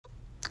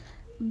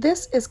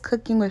This is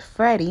Cooking with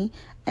Freddie,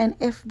 and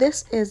if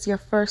this is your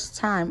first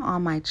time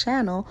on my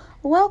channel,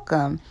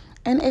 welcome.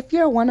 And if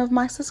you're one of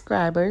my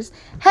subscribers,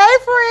 hey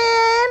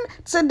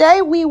friend!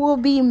 Today we will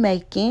be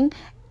making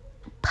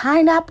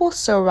pineapple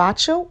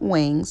sriracha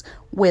wings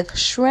with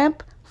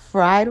shrimp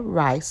fried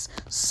rice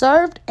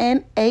served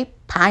in a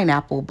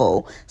pineapple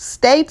bowl.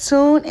 Stay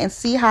tuned and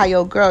see how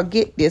your girl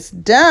get this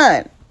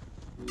done.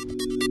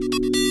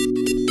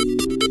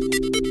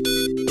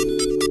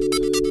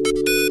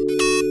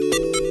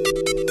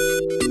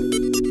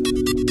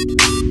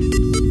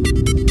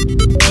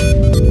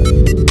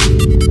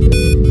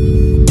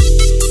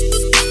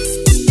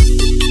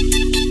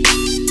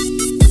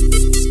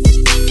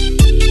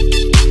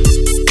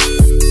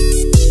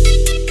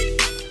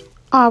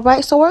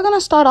 Alright, so we're going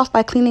to start off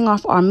by cleaning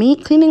off our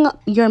meat. Cleaning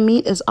up your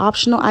meat is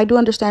optional. I do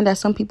understand that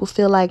some people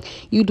feel like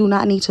you do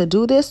not need to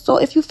do this. So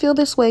if you feel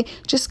this way,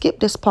 just skip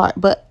this part.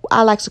 But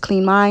I like to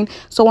clean mine.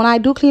 So when I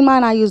do clean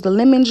mine, I use the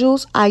lemon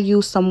juice. I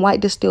use some white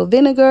distilled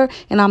vinegar.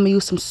 And I'm going to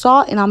use some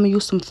salt. And I'm going to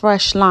use some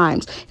fresh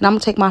limes. And I'm going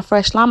to take my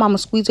fresh lime. I'm going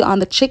to squeeze it on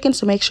the chicken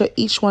to make sure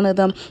each one of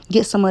them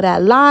gets some of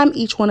that lime.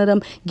 Each one of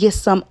them gets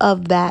some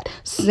of that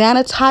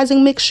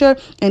sanitizing mixture.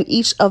 And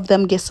each of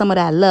them gets some of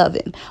that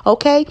loving.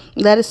 Okay?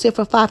 Let it sit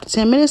for 5 to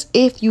 10 minutes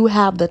if you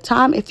have the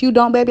time. If you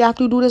don't, baby,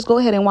 after you do this, go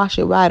ahead and wash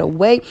it right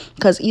away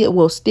because it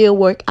will still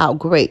work out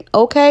great.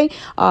 Okay?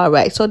 All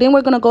right. So then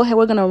we're going to go ahead.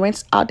 We're going to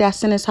rinse out that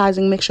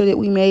sanitizing mixture that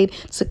we made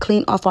to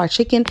clean off our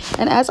chicken.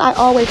 And as I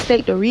always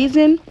state, the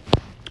reason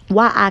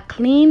why I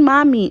clean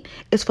my meat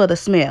is for the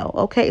smell.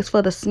 Okay? It's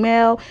for the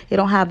smell. It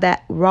don't have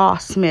that raw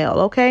smell.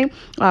 Okay?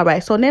 All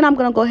right. So then I'm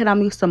going to go ahead. I'm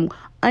going to use some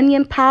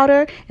onion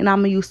powder and I'm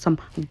going to use some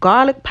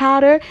garlic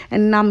powder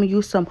and then I'm going to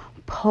use some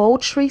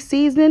poultry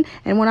season.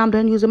 And when I'm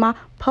done using my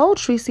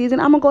poultry season,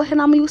 I'm gonna go ahead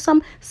and I'm gonna use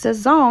some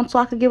Sazon so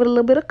I can give it a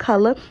little bit of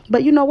color.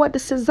 But you know what, the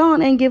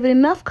Sazon ain't giving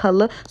enough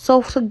color,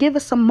 so to give it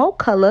some more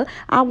color,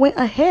 I went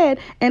ahead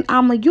and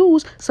I'm gonna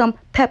use some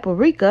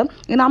Paprika,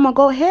 and I'm gonna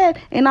go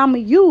ahead and I'm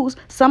gonna use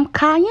some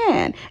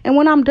Cayenne. And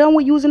when I'm done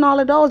with using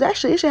all of those,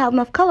 actually it should have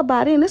enough color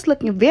by then. It's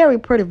looking very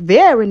pretty,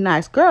 very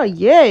nice, girl.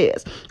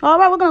 Yes. All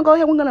right, we're gonna go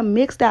ahead, we're gonna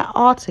mix that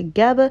all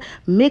together.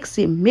 Mix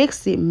it,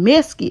 mix it,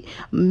 mix it,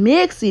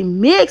 mix it,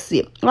 mix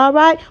it. All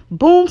right,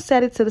 boom,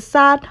 set it to the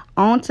side.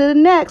 On to the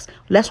next.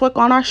 Let's work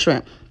on our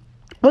shrimp.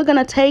 We're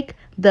gonna take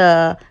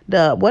the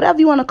whatever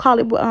you want to call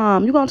it,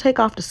 you're gonna take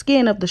off the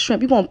skin of the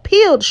shrimp. You're gonna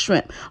peel the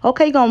shrimp.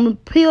 Okay, you're gonna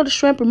peel the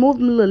shrimp, remove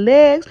the little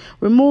legs,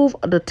 remove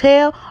the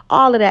tail.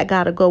 All of that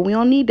gotta go. We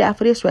don't need that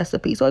for this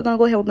recipe, so we're gonna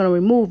go ahead, we're gonna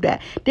remove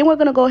that. Then we're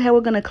gonna go ahead,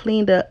 we're gonna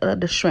clean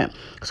the shrimp.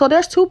 So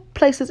there's two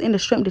places in the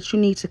shrimp that you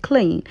need to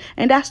clean,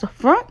 and that's the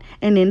front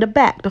and then the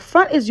back. The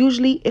front is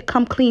usually, it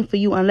come clean for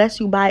you unless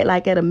you buy it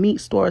like at a meat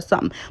store or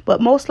something.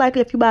 But most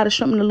likely if you buy the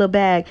shrimp in a little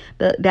bag,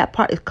 that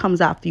part, it comes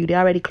out for you. They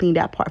already cleaned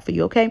that part for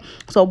you. Okay,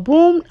 so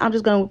boom, I'm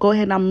just gonna go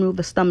ahead and I'm remove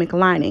the stomach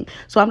lining.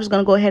 So I'm just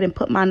gonna go ahead and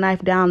put my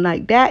knife down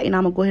like that, and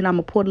I'm gonna go ahead and I'm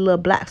gonna pull the little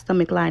black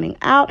stomach lining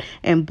out,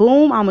 and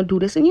boom, I'm gonna do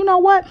this. And you know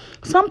what,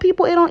 some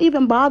people, it don't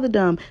even bother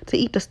them to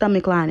eat the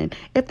stomach lining.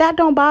 If that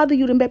don't bother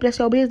you, then baby, that's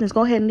your business.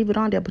 Go ahead and leave it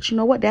on there. But you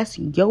know what, that's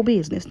your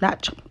business.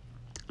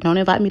 Don't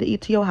invite me to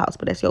eat to your house,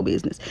 but that's your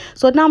business.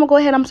 So now I'm going to go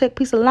ahead, I'm going to take a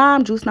piece of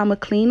lime juice, and I'm going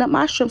to clean up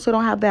my shrimp so I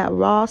don't have that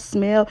raw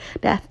smell,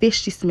 that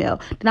fishy smell.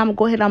 Then I'm going to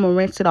go ahead and I'm going to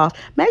rinse it off.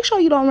 Make sure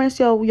you don't rinse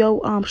your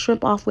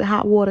shrimp off with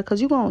hot water, because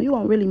you're going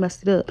to really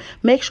mess it up.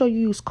 Make sure you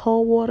use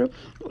cold water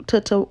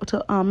to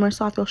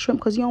rinse off your shrimp,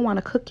 because you don't want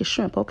to cook your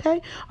shrimp,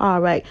 okay?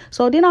 All right.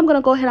 So then I'm going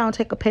to go ahead and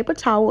take a paper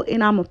towel,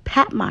 and I'm going to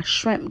pat my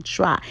shrimp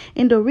dry.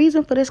 And the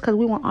reason for this, because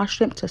we want our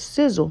shrimp to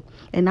sizzle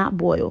and not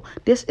boil.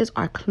 This is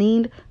our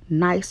cleaned,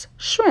 nice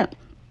shrimp.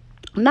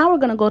 Now we're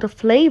going to go to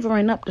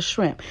flavoring up the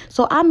shrimp.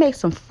 So I made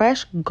some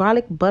fresh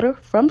garlic butter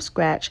from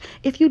scratch.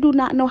 If you do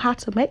not know how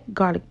to make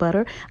garlic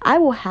butter, I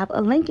will have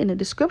a link in the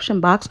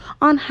description box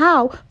on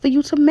how for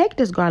you to make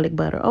this garlic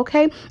butter,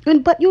 okay?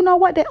 But you know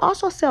what? They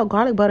also sell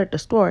garlic butter at the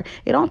store.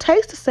 It don't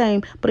taste the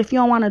same, but if you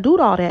don't want to do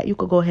all that, you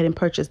could go ahead and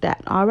purchase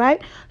that, all right?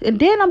 And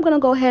then I'm going to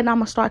go ahead and I'm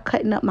going to start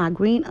cutting up my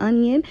green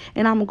onion,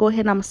 and I'm going to go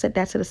ahead and I'm going to set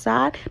that to the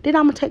side. Then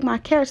I'm going to take my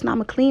carrots, and I'm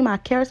going to clean my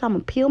carrots. I'm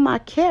going to peel my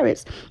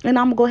carrots, and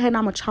I'm going to go ahead and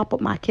I'm going to chop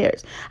up my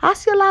carrots. I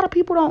see a lot of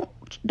people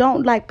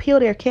don't like peel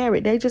their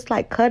carrot. They just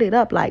like cut it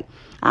up. Like,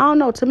 I don't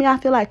know. To me, I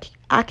feel like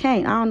I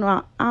can't. I don't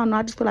know.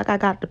 I just feel like I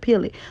got to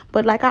peel it.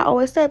 But like I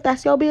always say, if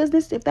that's your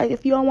business,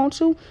 if you don't want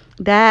to,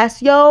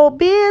 that's your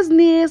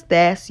business.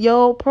 That's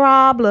your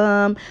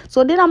problem.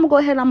 So then I'm gonna go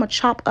ahead and I'm gonna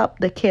chop up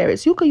the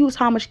carrots. You can use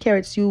how much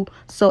carrots you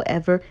so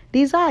ever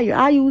desire.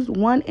 I used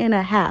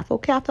 1.5.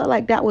 Okay, I felt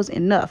like that was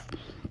enough.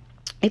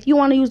 If you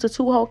want to use the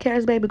 2 whole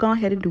carrots, baby, go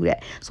ahead and do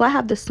that. So I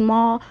have the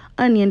small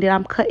onion that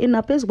I'm cutting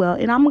up as well.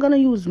 And I'm going to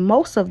use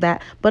most of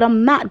that, but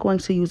I'm not going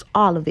to use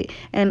all of it.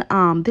 And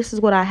this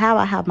is what I have.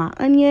 I have my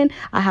onion.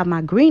 I have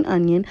my green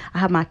onion. I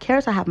have my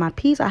carrots. I have my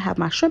peas. I have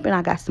my shrimp. And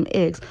I got some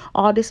eggs.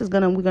 All this is we're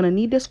going to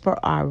need this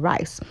for our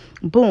rice.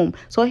 Boom.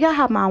 So here I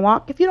have my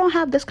wok. If you don't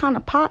have this kind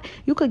of pot,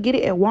 you could get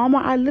it at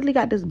Walmart. I literally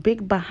got this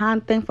big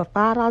behind thing for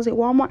 $5 at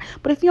Walmart.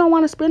 But if you don't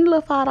want to spend a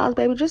little $5,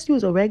 baby, just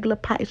use a regular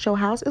pot at your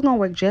house. It's going to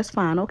work just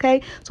fine,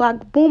 okay? So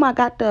I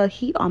got the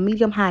heat on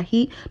medium high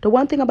heat. The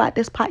one thing about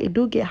this pot, it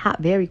do get hot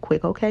very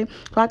quick, okay?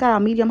 So I got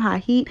on medium high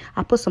heat.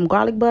 I put some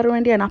garlic butter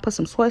in there, and I put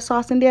some soy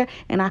sauce in there,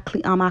 and I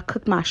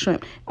cooked my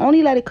shrimp.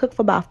 Only let it cook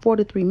for about 4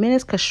 to 3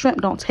 minutes, because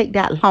shrimp don't take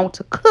that long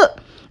to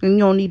cook, and you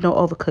don't need no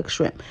overcooked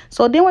shrimp.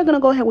 So then we're gonna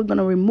go ahead, we're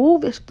gonna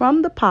remove it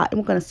from the pot, and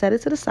we're gonna set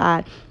it to the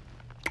side.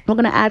 We're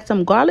going to add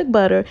some garlic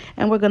butter,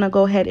 and we're going to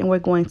go ahead and we're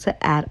going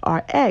to add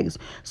our eggs.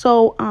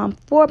 So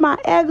for my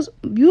eggs,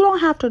 you don't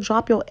have to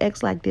drop your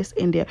eggs like this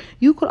in there.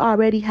 You could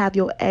already have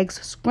your eggs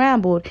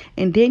scrambled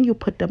and then you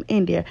put them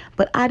in there.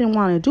 But I didn't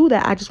want to do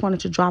that. I just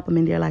wanted to drop them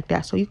in there like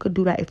that. So you could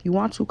do that if you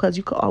want to, because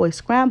you could always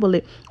scramble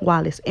it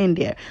while it's in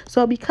there.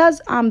 So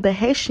because I'm the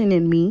Haitian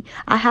in me,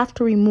 I have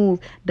to remove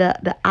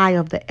the eye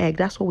of the egg.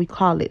 That's what we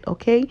call it,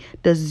 okay?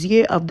 The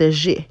zier of the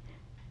je.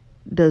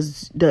 The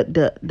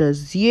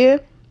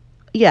zier.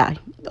 Yeah,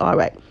 all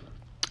right.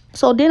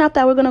 So then after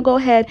that, we're going to go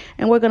ahead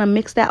and we're going to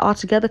mix that all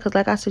together, because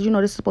like I said,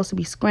 this is supposed to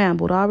be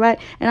scrambled, all right?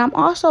 And I'm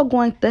also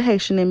going, the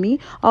Haitian in me,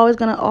 always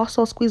going to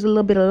also squeeze a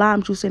little bit of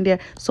lime juice in there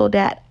so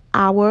that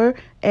our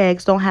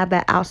eggs don't have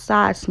that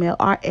outside smell.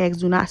 Our eggs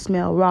do not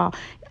smell raw.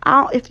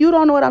 If you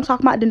don't know what I'm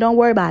talking about, then don't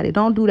worry about it.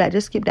 Don't do that.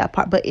 Just skip that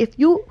part. But if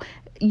you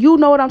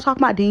know what I'm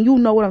talking about, then you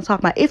know what I'm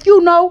talking about. If you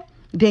know,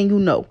 then you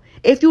know.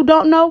 If you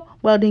don't know,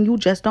 well, then you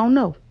just don't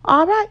know.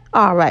 All right.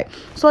 All right.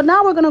 So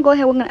now we're going to go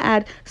ahead. We're going to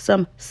add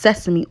some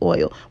sesame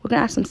oil. We're going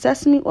to add some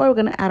sesame oil. We're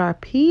going to add our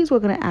peas. We're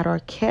going to add our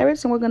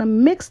carrots, and we're going to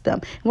mix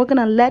them. And we're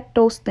going to let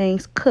those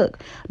things cook.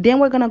 Then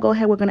we're going to go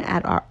ahead. We're going to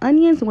add our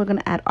onions, and we're going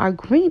to add our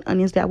green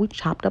onions that we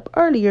chopped up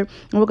earlier.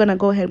 And we're going to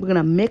go ahead. We're going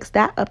to mix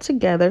that up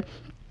together.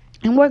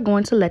 And we're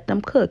going to let them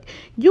cook.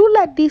 You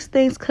let these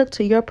things cook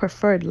to your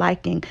preferred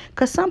liking,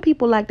 because some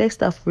people like their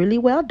stuff really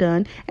well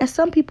done, and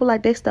some people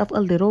like their stuff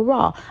a little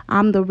raw.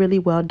 I'm the really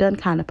well done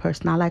kind of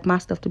person. I like my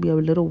stuff to be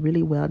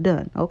really well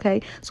done,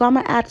 okay? So I'm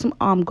going to add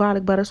some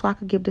garlic butter so I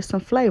could give this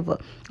some flavor,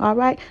 all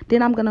right?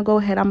 Then I'm going to go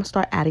ahead. I'm going to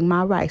start adding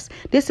my rice.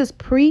 This is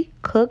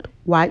pre-cooked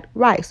white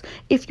rice.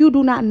 If you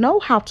do not know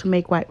how to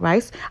make white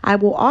rice, I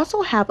will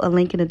also have a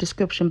link in the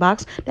description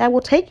box that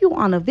will take you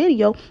on a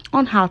video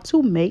on how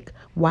to make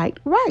white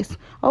rice.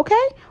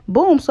 Okay,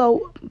 boom.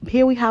 So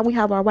here we have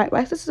our white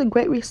rice. This is a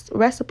great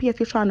recipe if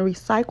you're trying to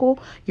recycle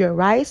your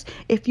rice.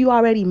 If you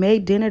already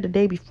made dinner the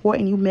day before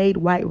and you made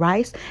white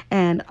rice,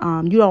 and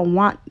you don't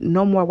want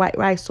no more white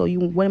rice, so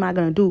what am I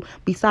going to do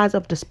besides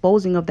of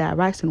disposing of that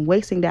rice and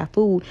wasting that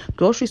food?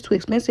 Groceries too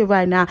expensive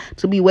right now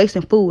to be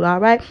wasting food, all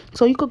right?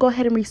 So you could go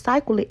ahead and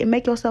recycle it and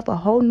make yourself a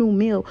whole new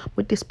meal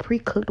with this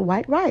pre-cooked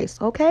white rice,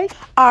 okay?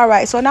 All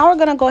right, so now we're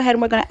going to go ahead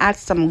and we're going to add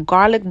some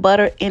garlic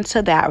butter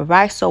into that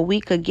rice so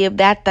we could give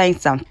that thing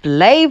some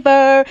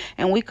flavor,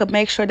 and we could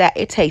make sure that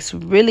it tastes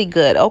really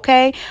good,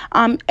 okay?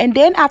 And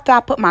then after I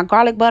put my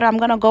garlic butter, I'm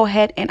going to go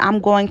ahead and I'm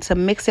going to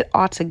mix it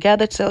all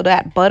together so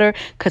that butter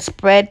could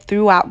spread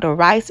throughout the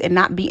rice and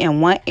not be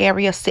in one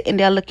area sitting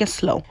there looking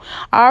slow.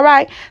 All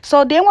right,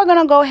 so then we're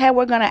going to go ahead,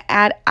 we're going to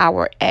add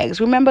our eggs.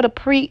 Remember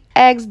the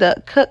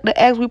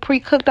eggs we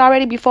pre-cooked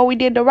already before we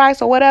did the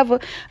rice or whatever.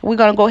 We're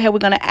going to go ahead, we're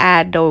going to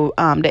add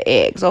the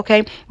eggs,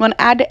 okay? We're going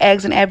to add the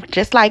eggs, and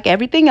just like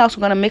everything else,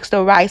 we're going to mix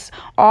the rice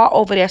all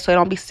over there so it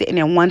don't be sitting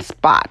in one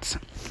spot.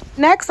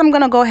 Next, I'm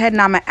going to go ahead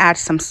and I'm going to add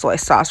some soy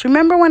sauce.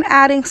 Remember, when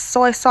adding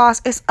soy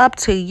sauce, it's up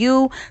to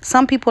you.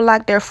 Some people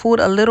like their food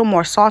a little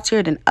more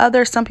saltier than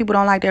others. Some people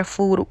don't like their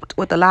food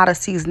with a lot of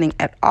seasoning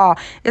at all.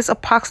 It's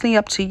approximately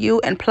up to you.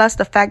 And plus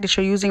the fact that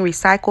you're using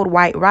recycled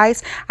white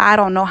rice, I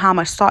don't know how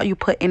much salt you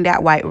put in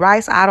that white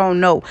rice. I don't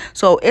know.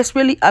 So it's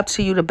really up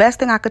to you. The best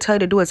thing I could tell you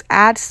to do is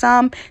add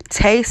some,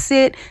 taste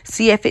it,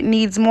 see if it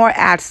needs more,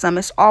 add some.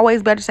 It's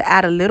always better to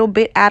add a little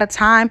bit at a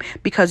time,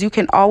 because you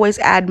can always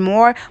add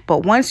more.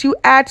 But once you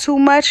add too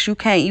much, you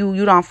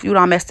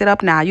don't messed it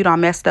up now. You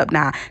don't messed up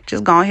now.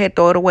 Just go ahead,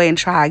 throw it away and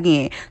try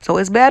again. So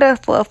it's better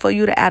for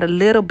you to add a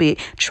little bit.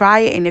 Try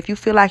it, and if you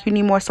feel like you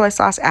need more soy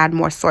sauce, add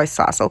more soy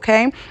sauce,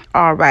 okay?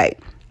 All right.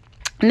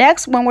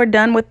 Next, when we're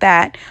done with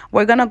that,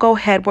 we're going to go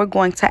ahead, we're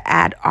going to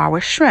add our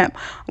shrimp.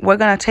 We're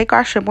going to take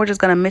our shrimp, we're just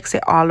going to mix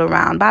it all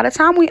around. By the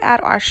time we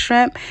add our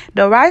shrimp,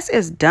 the rice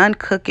is done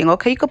cooking,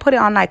 okay? You could put it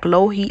on like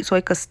low heat so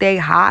it could stay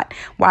hot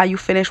while you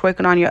finish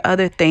working on your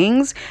other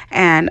things,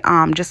 and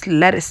just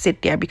let it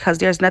sit there, because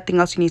there's nothing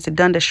else you need to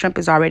do. The shrimp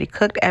is already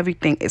cooked.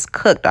 Everything is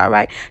cooked, all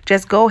right?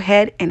 Just go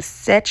ahead and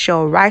set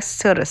your rice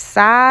to the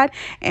side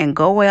and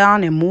go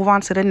on and move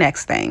on to the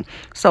next thing.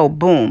 So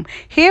boom,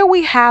 here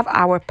we have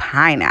our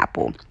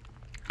pineapple.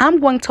 I'm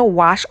going to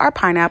wash our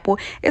pineapple,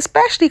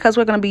 especially because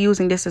we're going to be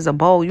using this as a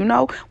bowl. You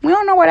know, we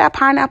don't know where that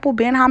pineapple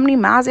been, how many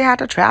miles it had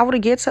to travel to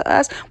get to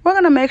us. We're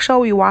going to make sure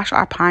we wash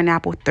our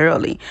pineapple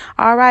thoroughly.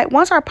 All right.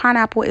 Once our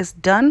pineapple is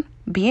done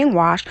being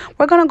washed,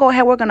 we're going to go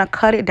ahead. We're going to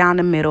cut it down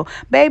the middle.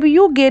 Baby,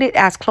 you get it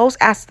as close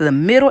as to the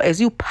middle as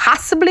you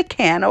possibly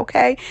can,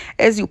 okay?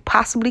 As you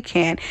possibly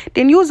can.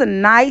 Then use a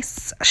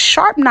nice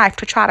sharp knife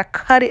to try to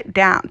cut it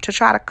down, to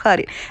try to cut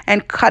it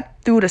and cut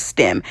through the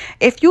stem.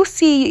 If you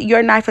see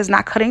your knife is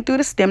not cutting through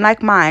the stem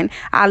like mine,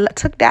 I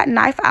took that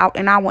knife out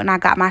and I went and I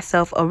got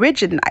myself a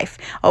rigid knife,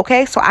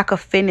 okay? So I could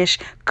finish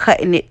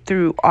cutting it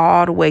through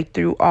all the way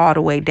through, all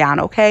the way down,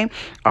 okay?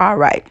 All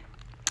right.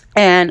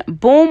 And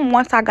boom,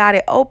 once I got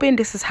it open,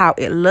 this is how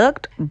it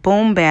looked.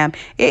 Boom, bam.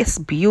 It's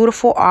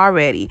beautiful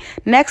already.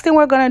 Next thing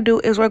we're going to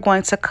do is we're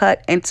going to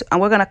cut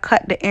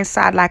the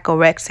inside like a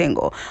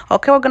rectangle.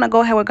 Okay, we're going to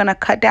go ahead. We're going to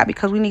cut that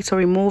because we need to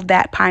remove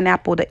that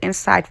pineapple, the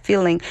inside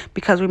filling,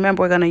 because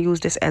remember, we're going to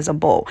use this as a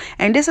bowl.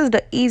 And this is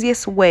the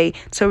easiest way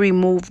to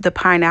remove the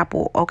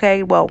pineapple.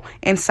 Okay, well,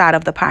 inside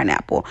of the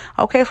pineapple.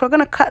 Okay, so we're going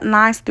to cut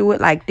lines through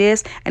it like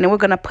this. And then we're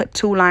going to put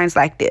 2 lines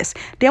like this.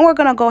 Then we're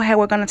going to go ahead.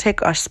 We're going to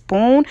take a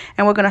spoon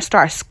and we're going to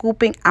start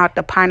scooping out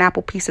the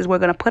pineapple pieces. We're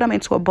going to put them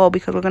into a bowl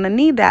because we're going to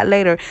need that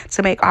later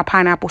to make our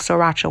pineapple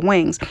sriracha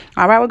wings.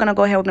 All right, we're going to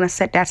go ahead. We're going to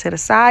set that to the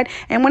side.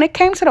 And when it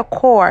came to the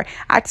core,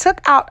 I took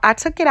it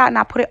out and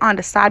I put it on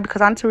the side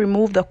because I want to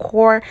remove the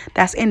core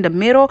that's in the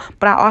middle,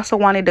 but I also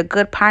wanted the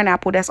good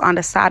pineapple that's on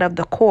the side of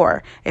the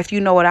core, if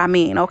you know what I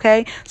mean.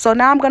 Okay, so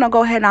now I'm going to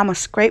go ahead and I'm going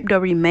to scrape the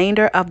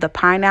remainder of the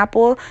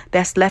pineapple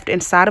that's left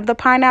inside of the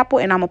pineapple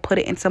and I'm going to put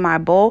it into my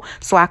bowl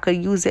so I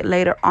could use it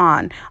later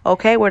on.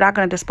 Okay, we're not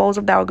going to dispose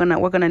of that.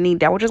 We're gonna need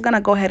that. We're just gonna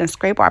go ahead and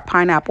scrape our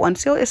pineapple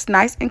until it's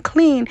nice and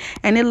clean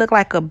and it look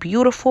like a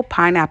beautiful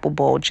pineapple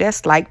bowl,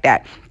 just like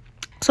that.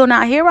 So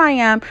now here I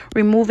am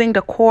removing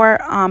the core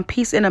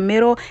piece in the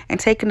middle and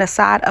taking the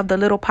side of the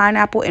little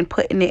pineapple and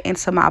putting it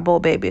into my bowl,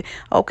 baby.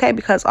 Okay,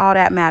 because all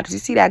that matters. You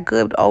see that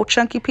good old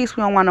chunky piece?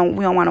 We don't want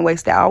to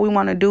waste that. All we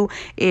want to do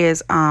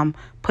is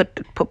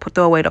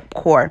throw away the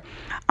core.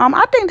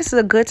 I think this is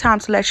a good time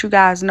to let you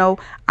guys know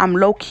I'm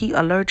low-key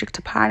allergic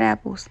to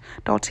pineapples.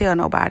 Don't tell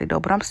nobody though,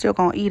 but I'm still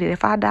gonna eat it.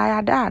 If I die,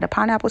 I die. The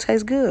pineapple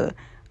tastes good.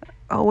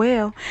 Oh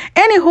well.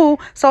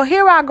 Anywho, so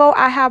here I go.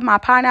 I have my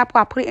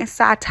pineapple. I put it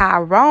inside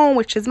Tyrone,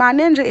 which is my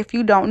ninja. If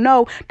you don't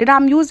know, then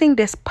I'm using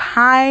this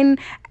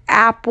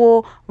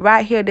pineapple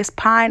right here. This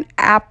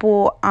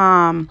pineapple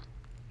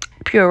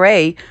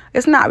puree.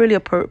 It's not really a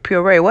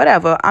puree,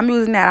 whatever. I'm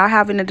using that. I'll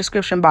have it in the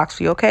description box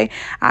for you, okay?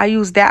 I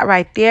use that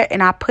right there,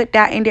 and I put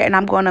that in there, and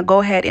I'm going to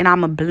go ahead and I'm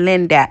going to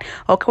blend that.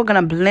 Okay, we're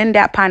going to blend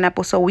that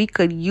pineapple so we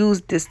could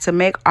use this to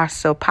make our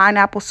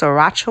pineapple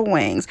sriracha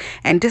wings,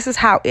 and this is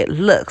how it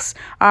looks,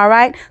 all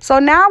right? So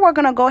now we're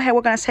going to go ahead.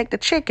 We're going to take the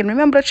chicken.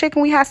 Remember the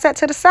chicken we had set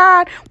to the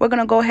side? We're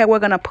going to go ahead. We're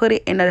going to put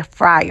it in the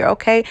fryer,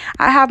 okay?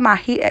 I have my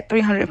heat at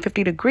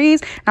 350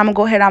 degrees, and I'm going to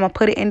go ahead. I'm going to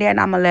put it in there, and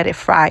I'm going to let it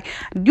fry.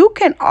 You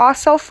can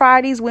also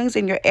fry these wings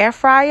in your air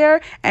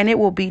fryer and it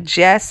will be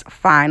just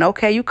fine.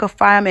 Okay, you could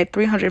fry them at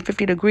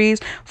 350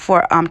 degrees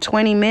for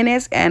 20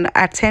 minutes, and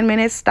at 10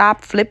 minutes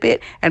stop, flip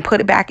it and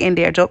put it back in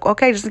there.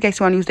 Okay, just in case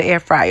you want to use the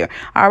air fryer.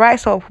 All right,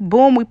 so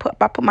boom,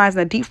 I put mine in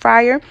the deep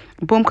fryer.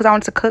 Boom, because I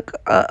want to cook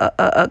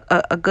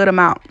a good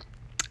amount.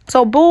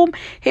 So boom,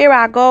 here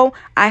I go.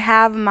 I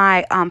have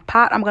my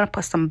pot. I'm going to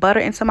put some butter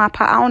into my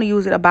pot. I only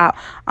use it about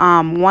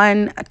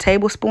 1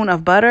 tablespoon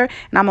of butter.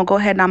 And I'm going to go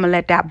ahead and I'm going to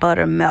let that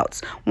butter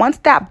melt. Once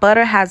that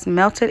butter has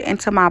melted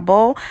into my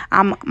bowl,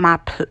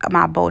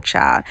 my bowl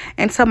child,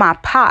 into my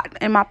pot.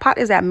 And my pot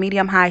is at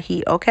medium-high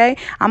heat, okay?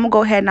 I'm going to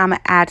go ahead and I'm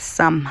going to add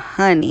some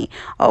honey.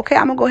 Okay,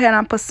 I'm going to go ahead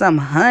and put some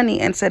honey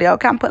into there.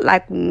 Okay, I'm going to put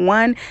like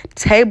 1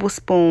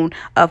 tablespoon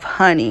of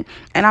honey.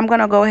 And I'm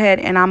going to go ahead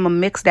and I'm going to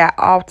mix that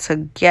all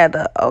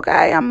together.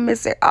 Okay, I'm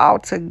mixing it all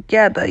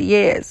together.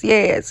 Yes,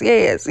 yes,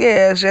 yes,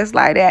 yes, just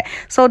like that.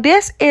 So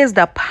this is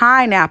the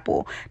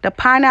pineapple. The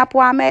pineapple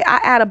I made, I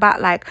add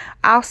about like,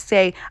 I'll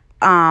say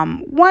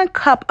 1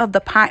 cup of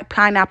the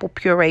pineapple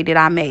puree that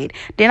I made.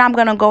 Then I'm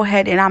going to go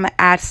ahead and I'm going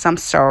to add some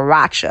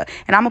sriracha.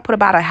 And I'm going to put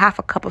about a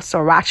 1/2 cup of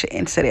sriracha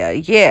into there.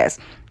 Yes.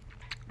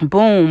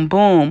 Boom,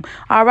 boom.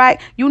 All right,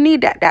 you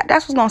need that. That's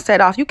what's gonna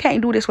set off. You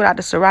can't do this without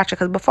the sriracha,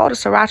 because before the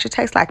sriracha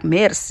tastes like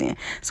medicine.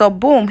 So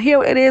boom,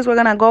 here it is. We're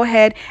gonna go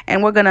ahead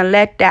and we're gonna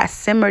let that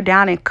simmer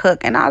down and cook.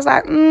 And I was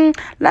like,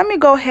 let me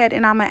go ahead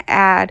and I'm gonna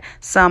add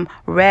some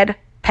red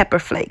pepper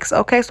flakes.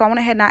 Okay, so I went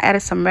ahead and I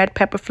added some red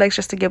pepper flakes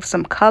just to give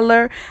some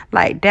color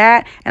like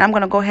that. And I'm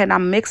gonna go ahead and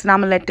I'm mixing.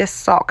 I'm gonna let this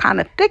salt kind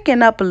of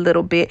thicken up a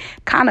little bit,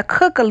 kind of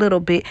cook a little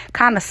bit,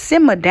 kind of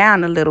simmer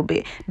down a little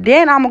bit.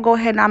 Then I'm gonna go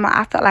ahead and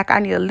I felt like I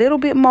need a little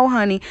bit more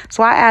honey,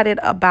 so I added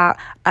about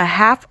a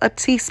 1/2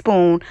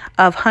 teaspoon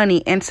of honey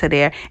into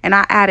there, and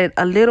I added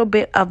a little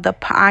bit of the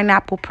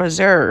pineapple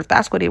preserve.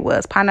 That's what it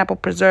was, pineapple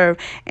preserve,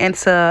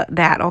 into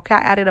that. Okay,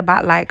 I added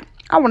about like,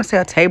 I want to say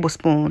a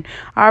tablespoon.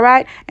 All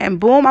right. And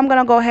boom, I'm going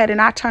to go ahead and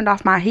I turned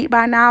off my heat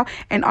by now.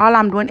 And all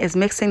I'm doing is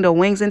mixing the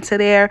wings into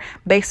there,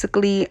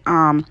 basically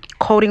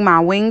coating my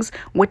wings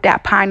with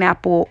that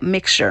pineapple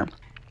mixture.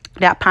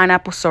 that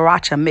pineapple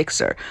sriracha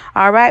mixer.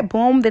 All right,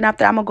 boom. Then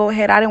after, I'm gonna go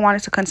ahead. I didn't want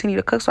it to continue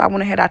to cook, so I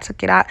went ahead, I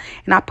took it out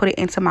and I put it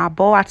into my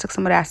bowl. I took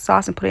some of that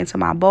sauce and put it into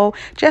my bowl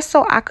just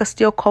so I could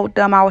still coat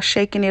them. I was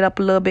shaking it up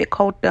a little bit,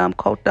 coat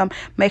them,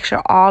 make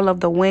sure all of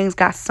the wings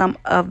got some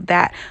of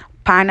that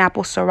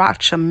pineapple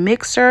sriracha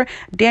mixer.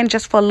 Then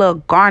just for a little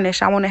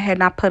garnish, I went ahead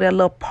and I put a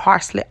little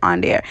parsley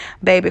on there,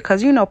 baby,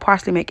 because you know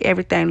parsley make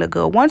everything look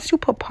good. Once you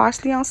put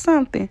parsley on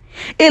something,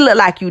 it look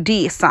like you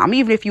did something,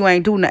 even if you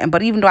ain't do nothing.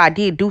 But even though I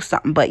did do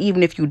something, but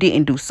even if you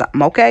didn't do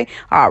something, okay?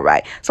 All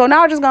right, so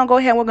now we're just gonna go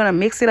ahead and we're gonna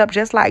mix it up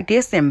just like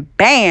this, and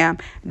bam,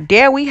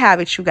 there we have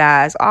it, you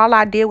guys. All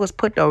I did was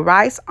put the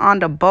rice on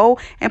the bowl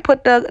and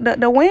put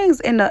the wings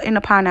in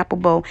the pineapple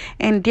bowl,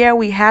 and there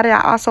we had it.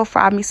 I also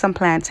fried me some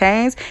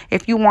plantains.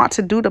 If you want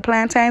to do the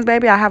plantains,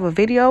 baby, I have a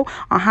video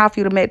on how for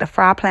you to make the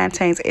fried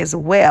plantains as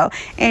well.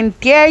 And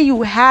there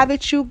you have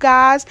it, you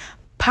guys.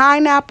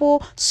 Pineapple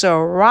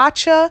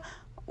sriracha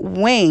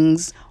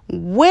wings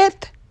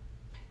with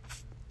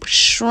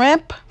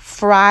shrimp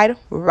fried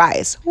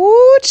rice.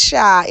 Woo,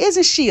 child.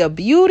 Isn't she a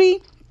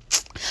beauty?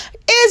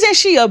 Isn't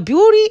she a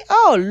beauty?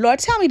 Oh, Lord,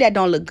 tell me that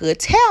don't look good.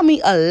 Tell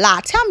me a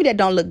lie. Tell me that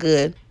don't look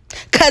good.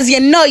 Because you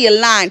know you're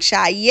lying,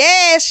 child.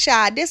 Yes,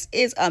 child. This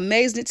is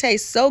amazing. It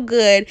tastes so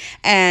good.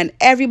 And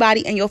everybody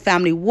in your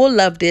family will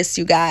love this,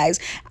 you guys.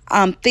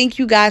 Thank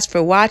you guys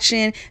for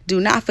watching. Do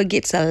not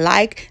forget to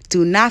like.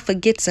 Do not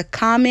forget to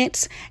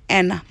comment.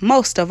 And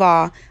most of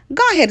all,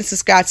 go ahead and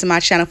subscribe to my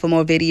channel for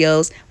more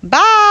videos.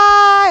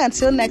 Bye.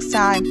 Until next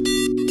time.